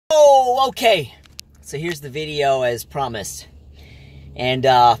Oh, okay. So here's the video as promised. And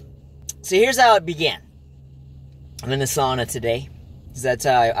so here's how it began. I'm in the sauna today. That's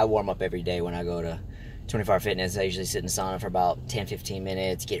how I warm up every day when I go to 24 Hour Fitness. I usually sit in the sauna for about 10-15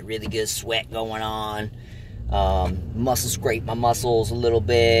 minutes, get really good sweat going on, muscle scrape my muscles a little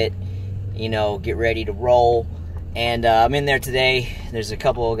bit, you know, get ready to roll. And I'm in there today. There's a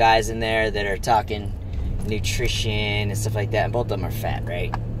couple of guys in there that are talking nutrition and stuff like that, and both of them are fat,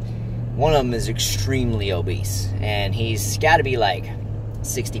 right? One of them is extremely obese, and he's got to be like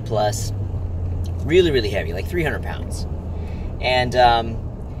 60 plus, really heavy, like 300 pounds. And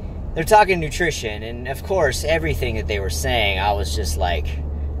they're talking nutrition, and of course everything that they were saying, I was just like,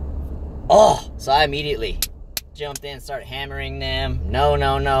 oh. So I immediately jumped in, started hammering them.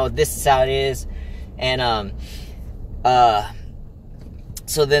 No, this is how it is. And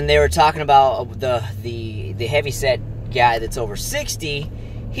so then they were talking about the heavyset guy that's over 60.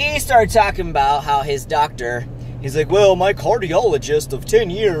 He started talking about how his doctor, he's like, well, my cardiologist of 10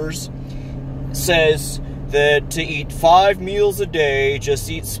 years says that to eat 5 meals a day, just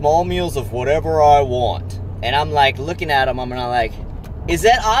eat small meals of whatever I want. And I'm like, looking at him, I'm like, is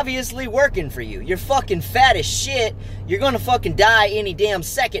that obviously working for you? You're fucking fat as shit. You're gonna fucking die any damn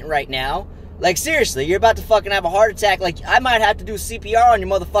second right now. Like, seriously, you're about to fucking have a heart attack. Like, I might have to do CPR on your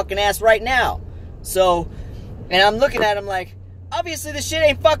motherfucking ass right now. So, and I'm looking at him like, obviously this shit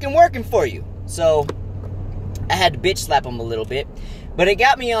ain't fucking working for you. So, I had to bitch slap him a little bit. But it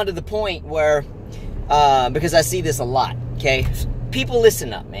got me onto the point where, because I see this a lot, okay? People,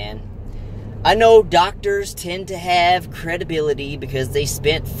 listen up, man. I know doctors tend to have credibility because they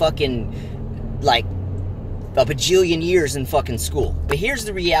spent fucking, like, a bajillion years in fucking school. But here's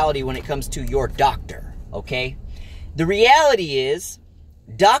the reality when it comes to your doctor, okay? The reality is,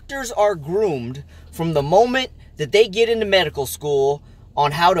 doctors are groomed from the moment that they get into medical school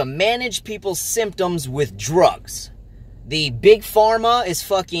on how to manage people's symptoms with drugs. The big pharma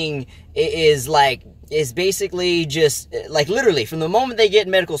is basically just, like, literally, from the moment they get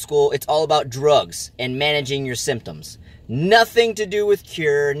in medical school, it's all about drugs and managing your symptoms. Nothing to do with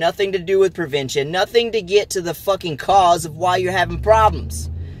cure, nothing to do with prevention, nothing to get to the fucking cause of why you're having problems,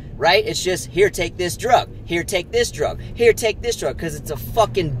 right? It's just, here, take this drug, here, take this drug, here, take this drug, because it's a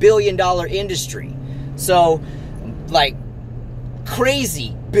fucking billion-dollar industry. So, like,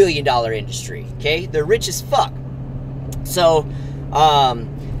 crazy billion-dollar industry, okay? They're rich as fuck. So,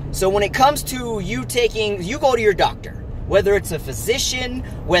 so when it comes to you go to your doctor, whether it's a physician,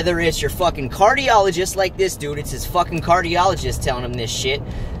 whether it's your fucking cardiologist, like this dude, it's his fucking cardiologist telling him this shit.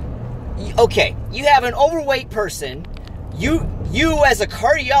 Okay, you have an overweight person, you as a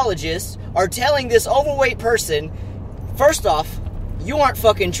cardiologist are telling this overweight person, first off, you aren't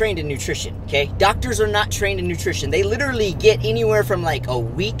fucking trained in nutrition, okay? Doctors are not trained in nutrition. They literally get anywhere from like a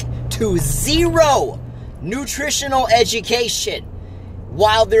week to 0 nutritional education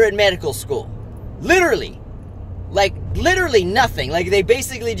while they're in medical school. Literally. Like, literally nothing. Like, they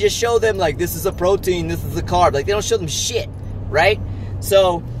basically just show them, like, this is a protein, this is a carb. Like, they don't show them shit, right?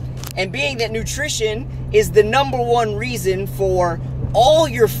 So, and being that nutrition is the #1 reason for all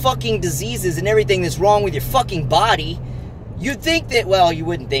your fucking diseases and everything that's wrong with your fucking body, you'd think that, well, you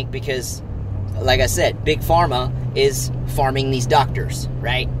wouldn't think because, like I said, Big Pharma is farming these doctors,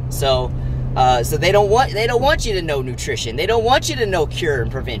 right? So, so they don't want you to know nutrition. They don't want you to know cure and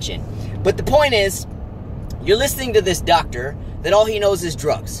prevention. But the point is, you're listening to this doctor that all he knows is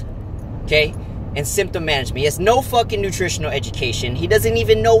drugs, okay? And symptom management. He has no fucking nutritional education. He doesn't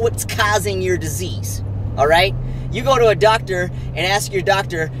even know what's causing your disease, all right? You go to a doctor and ask your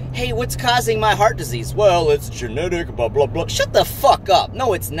doctor, hey, what's causing my heart disease? Well, it's genetic, blah, blah, blah. Shut the fuck up.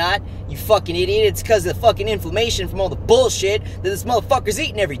 No, it's not, you fucking idiot. It's because of the fucking inflammation from all the bullshit that this motherfucker's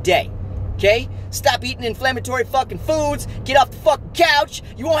eating every day, okay? Stop eating inflammatory fucking foods. Get off the fucking couch.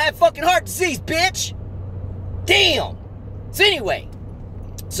 You won't have fucking heart disease, bitch. Damn. So anyway,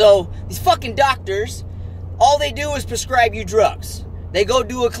 so these fucking doctors, all they do is prescribe you drugs. They go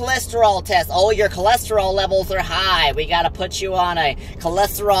do a cholesterol test. Oh, your cholesterol levels are high. We gotta put you on a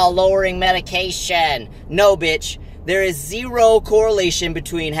cholesterol lowering medication. No, bitch. There is 0 correlation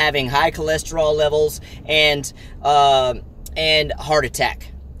between having high cholesterol levels and heart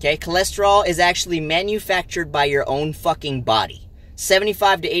attack. Okay? Cholesterol is actually manufactured by your own fucking body.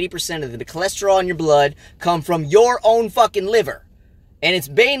 75 to 80% of the cholesterol in your blood come from your own fucking liver. And it's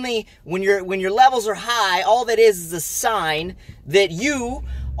mainly when your levels are high, all that is a sign that you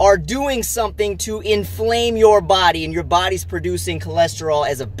are doing something to inflame your body, and your body's producing cholesterol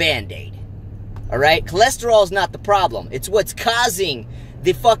as a band-aid. All right? Cholesterol is not the problem. It's what's causing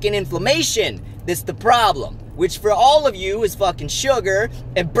the fucking inflammation that's the problem. which for all of you is fucking sugar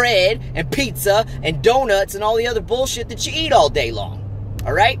and bread and pizza and donuts and all the other bullshit that you eat all day long.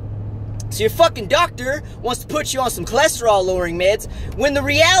 Alright? So your fucking doctor wants to put you on some cholesterol lowering meds when the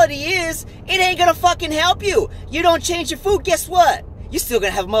reality is it ain't gonna fucking help you. You don't change your food, guess what? You're still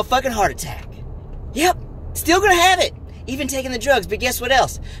gonna have a motherfucking heart attack. Yep, still gonna have it. Even taking the drugs, but guess what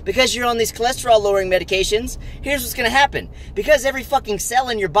else? Because you're on these cholesterol lowering medications, here's what's gonna happen. Because every fucking cell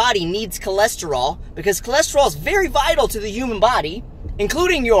in your body needs cholesterol, because cholesterol is very vital to the human body,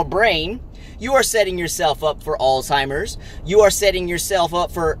 including your brain, you are setting yourself up for Alzheimer's. You are setting yourself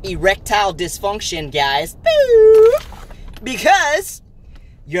up for erectile dysfunction, guys. Because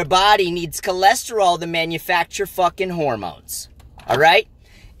your body needs cholesterol to manufacture fucking hormones. Alright?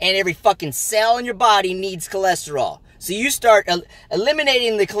 And every fucking cell in your body needs cholesterol. So you start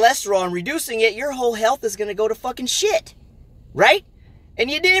eliminating the cholesterol and reducing it, your whole health is going to go to fucking shit. Right? And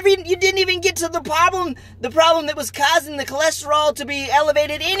you didn't even get to the problem that was causing the cholesterol to be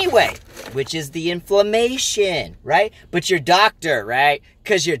elevated anyway, which is the inflammation, right? But your doctor, right?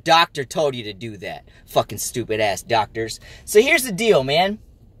 Because your doctor told you to do that. Fucking stupid ass doctors. So here's the deal, man.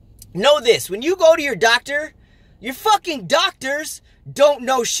 Know this, when you go to your doctor, your fucking doctors don't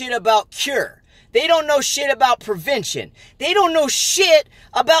know shit about cure. They don't know shit about prevention. They don't know shit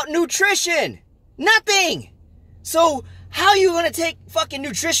about nutrition. Nothing. So how are you going to take fucking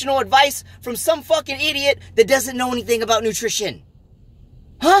nutritional advice from some fucking idiot that doesn't know anything about nutrition?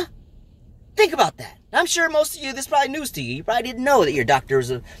 Huh? Think about that. I'm sure most of you, this is probably news to you. You probably didn't know that your doctor is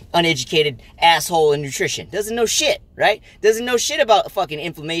an uneducated asshole in nutrition. Doesn't know shit, right? Doesn't know shit about fucking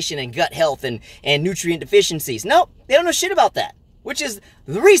inflammation and gut health and nutrient deficiencies. Nope, they don't know shit about that. Which is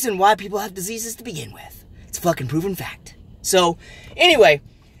the reason why people have diseases to begin with. It's a fucking proven fact. So, anyway,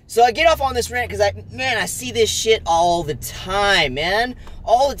 so I get off on this rant because I see this shit all the time, man.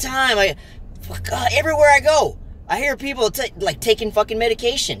 All the time. Everywhere I go, I hear people taking fucking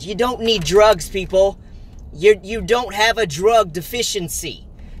medications. You don't need drugs, people. You don't have a drug deficiency.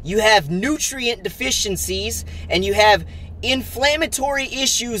 You have nutrient deficiencies, and you have inflammatory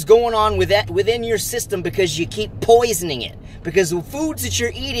issues going on within your system because you keep poisoning it. Because the foods that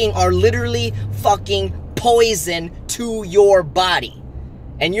you're eating are literally fucking poison to your body.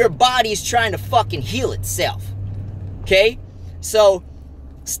 And your body's trying to fucking heal itself. Okay? So,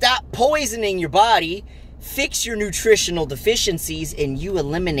 stop poisoning your body, fix your nutritional deficiencies, and you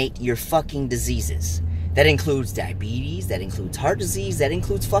eliminate your fucking diseases. That includes diabetes, that includes heart disease, that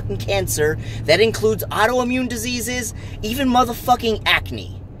includes fucking cancer, that includes autoimmune diseases, even motherfucking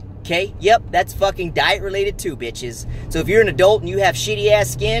acne. Okay? Yep, that's fucking diet related too, bitches. So if you're an adult and you have shitty ass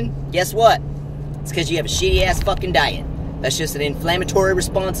skin, guess what? It's because you have a shitty ass fucking diet. That's just an inflammatory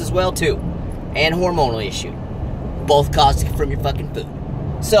response as well too. And hormonal issue. Both caused from your fucking food.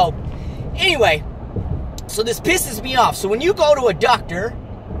 So, anyway, so this pisses me off. So when you go to a doctor,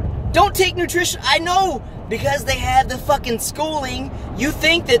 don't take nutrition. I know, because they have the fucking schooling, you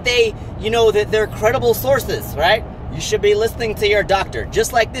think that that they're credible sources, right? You should be listening to your doctor.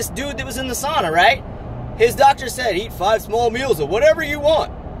 Just like this dude that was in the sauna, right? His doctor said, eat 5 small meals or whatever you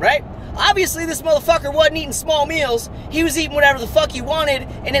want, right? Obviously, this motherfucker wasn't eating small meals. He was eating whatever the fuck he wanted,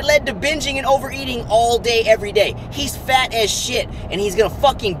 and it led to binging and overeating all day, every day. He's fat as shit, and he's gonna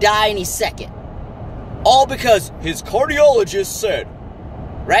fucking die any second. All because his cardiologist said,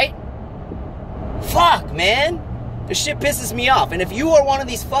 right? Fuck, man. This shit pisses me off. And if you are one of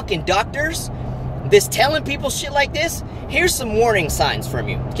these fucking doctors that's telling people shit like this, here's some warning signs from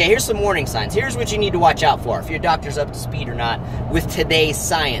you. Okay, here's some warning signs. Here's what you need to watch out for if your doctor's up to speed or not with today's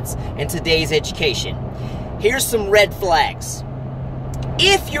science and today's education. Here's some red flags.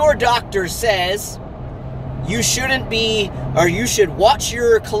 If your doctor says you shouldn't be, or you should watch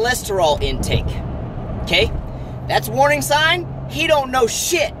your cholesterol intake, okay, that's a warning sign. He don't know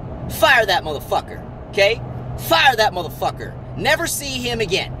shit. Fire that motherfucker, okay? Fire that motherfucker. Never see him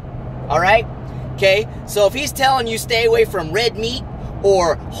again, all right? Okay, so if he's telling you stay away from red meat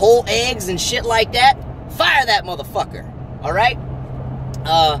or whole eggs and shit like that, fire that motherfucker, all right?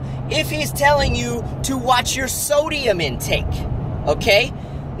 If he's telling you to watch your sodium intake, okay?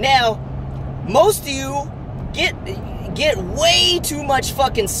 Now, most of you get way too much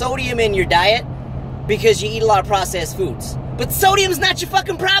fucking sodium in your diet because you eat a lot of processed foods. But sodium's not your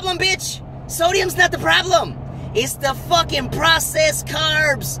fucking problem, bitch. Sodium's not the problem. It's the fucking processed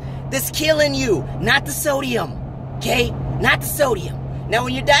carbs that's killing you, not the sodium, okay? Not the sodium. Now,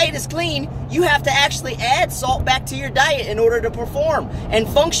 when your diet is clean, you have to actually add salt back to your diet in order to perform and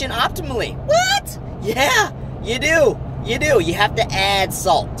function optimally. What? Yeah, you do. You do. You have to add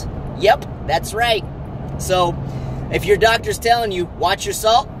salt. Yep, that's right. So, if your doctor's telling you, watch your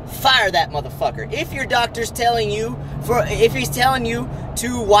salt, fire that motherfucker. If your doctor's telling you, if he's telling you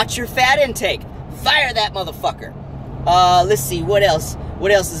to watch your fat intake, fire that motherfucker. Let's see, what else?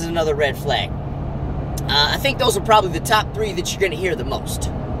 What else is another red flag? I think those are probably the top 3 that you're going to hear the most.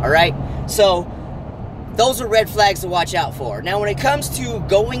 Alright? So, those are red flags to watch out for. Now, when it comes to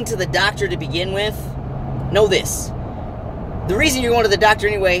going to the doctor to begin with, know this. The reason you're going to the doctor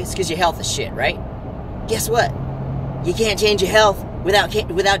anyway is because your health is shit, right? Guess what? You can't change your health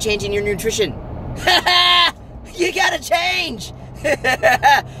without changing your nutrition. You gotta change.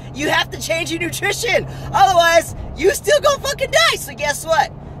 You have to change your nutrition. Otherwise, you still gonna fucking die. So guess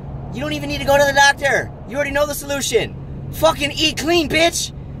what? You don't even need to go to the doctor. You already know the solution. Fucking eat clean,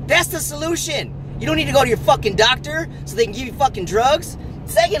 bitch. That's the solution. You don't need to go to your fucking doctor so they can give you fucking drugs.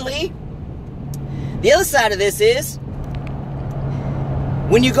 Secondly, the other side of this is,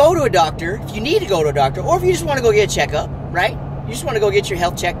 when you go to a doctor, if you need to go to a doctor, or if you just want to go get a checkup, right? You just want to go get your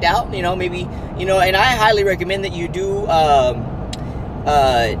health checked out, you know, maybe, you know, and I highly recommend that you do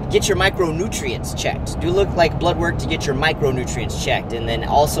get your micronutrients checked. Do look like blood work to get your micronutrients checked, and then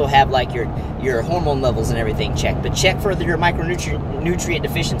also have like your hormone levels and everything checked. But check for your micronutrient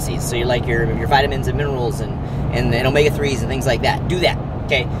deficiencies, so you like your vitamins and minerals and omega-3s and things like that. Do that,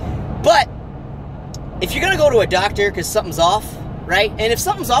 okay? But if you're gonna go to a doctor because something's off, right? And if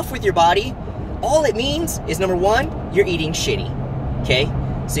something's off with your body, all it means is, number 1, you're eating shitty, okay?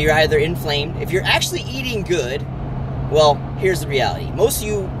 So you're either inflamed. If you're actually eating good, well, here's the reality. Most of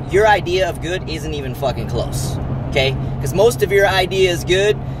you, your idea of good isn't even fucking close, okay? Because most of your idea is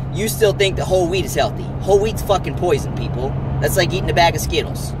good, you still think that whole wheat is healthy. Whole wheat's fucking poison, people. That's like eating a bag of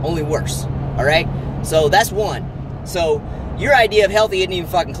Skittles, only worse, all right? So that's one. So your idea of healthy isn't even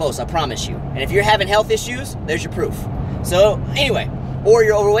fucking close, I promise you. And if you're having health issues, there's your proof. So anyway, or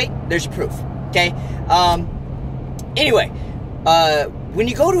you're overweight, there's your proof, okay? Anyway, when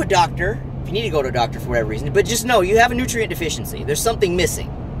you go to a doctor, if you need to go to a doctor for whatever reason, but just know you have a nutrient deficiency. There's something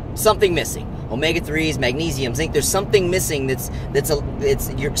missing. Something missing. Omega-3s, magnesium, zinc. There's something missing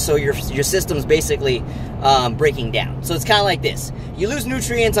so your system's basically breaking down. So it's kind of like this. You lose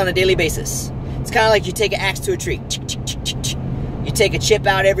nutrients on a daily basis. It's kind of like you take an axe to a tree. You take a chip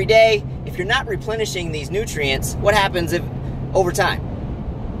out every day. If you're not replenishing these nutrients, what happens if over time?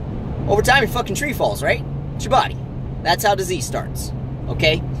 Over time, your fucking tree falls, right? It's your body. That's how disease starts,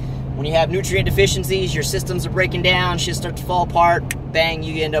 okay? When you have nutrient deficiencies, your systems are breaking down, shit starts to fall apart, bang,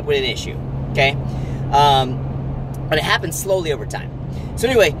 you end up with an issue, okay? But it happens slowly over time. So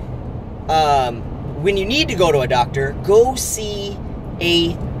anyway, when you need to go to a doctor, go see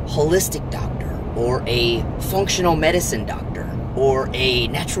a holistic doctor, or a functional medicine doctor, or a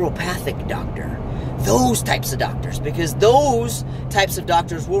naturopathic doctor. Those types of doctors, because those types of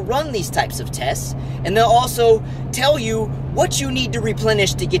doctors will run these types of tests, and they'll also tell you what you need to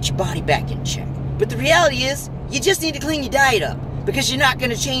replenish to get your body back in check. But the reality is, you just need to clean your diet up, because you're not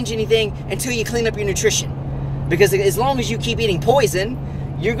going to change anything until you clean up your nutrition. Because as long as you keep eating poison,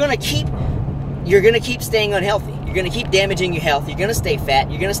 you're going to keep staying unhealthy. You're going to keep damaging your health. You're going to stay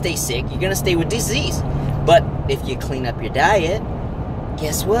fat. You're going to stay sick. You're going to stay with disease. But if you clean up your diet,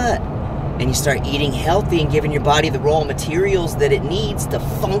 guess what? And you start eating healthy and giving your body the raw materials that it needs to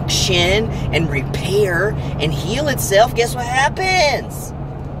function and repair and heal itself, guess what happens?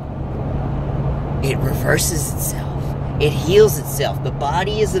 It reverses itself. It heals itself. The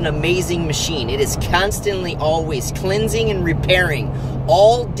body is an amazing machine. It is constantly always cleansing and repairing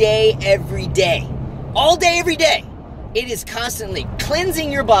all day, every day. All day, every day. It is constantly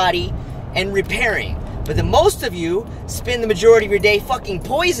cleansing your body and repairing. But the most of you spend the majority of your day fucking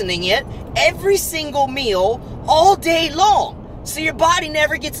poisoning it every single meal all day long. So your body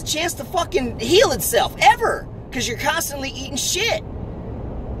never gets a chance to fucking heal itself, ever. Because you're constantly eating shit.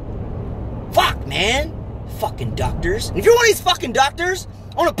 Fuck, man. Fucking doctors. And if you're one of these fucking doctors,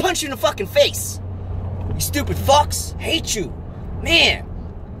 I want to punch you in the fucking face. You stupid fucks. Hate you. Man.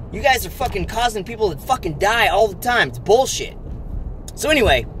 You guys are fucking causing people to fucking die all the time. It's bullshit. So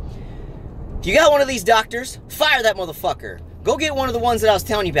anyway, if you got one of these doctors, fire that motherfucker. Go get one of the ones that I was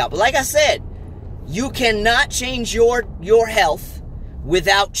telling you about. But like I said, you cannot change your health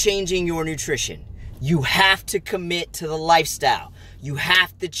without changing your nutrition. You have to commit to the lifestyle. You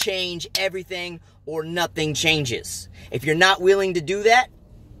have to change everything or nothing changes. If you're not willing to do that,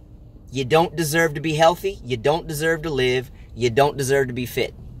 you don't deserve to be healthy. You don't deserve to live. You don't deserve to be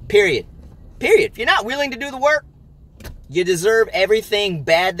fit. Period. Period. If you're not willing to do the work, you deserve everything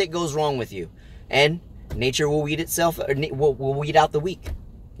bad that goes wrong with you. And nature will weed itself, or will weed out the weak.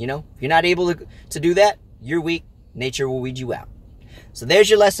 You know, if you're not able to do that, you're weak. Nature will weed you out. So there's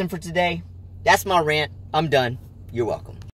your lesson for today. That's my rant. I'm done. You're welcome.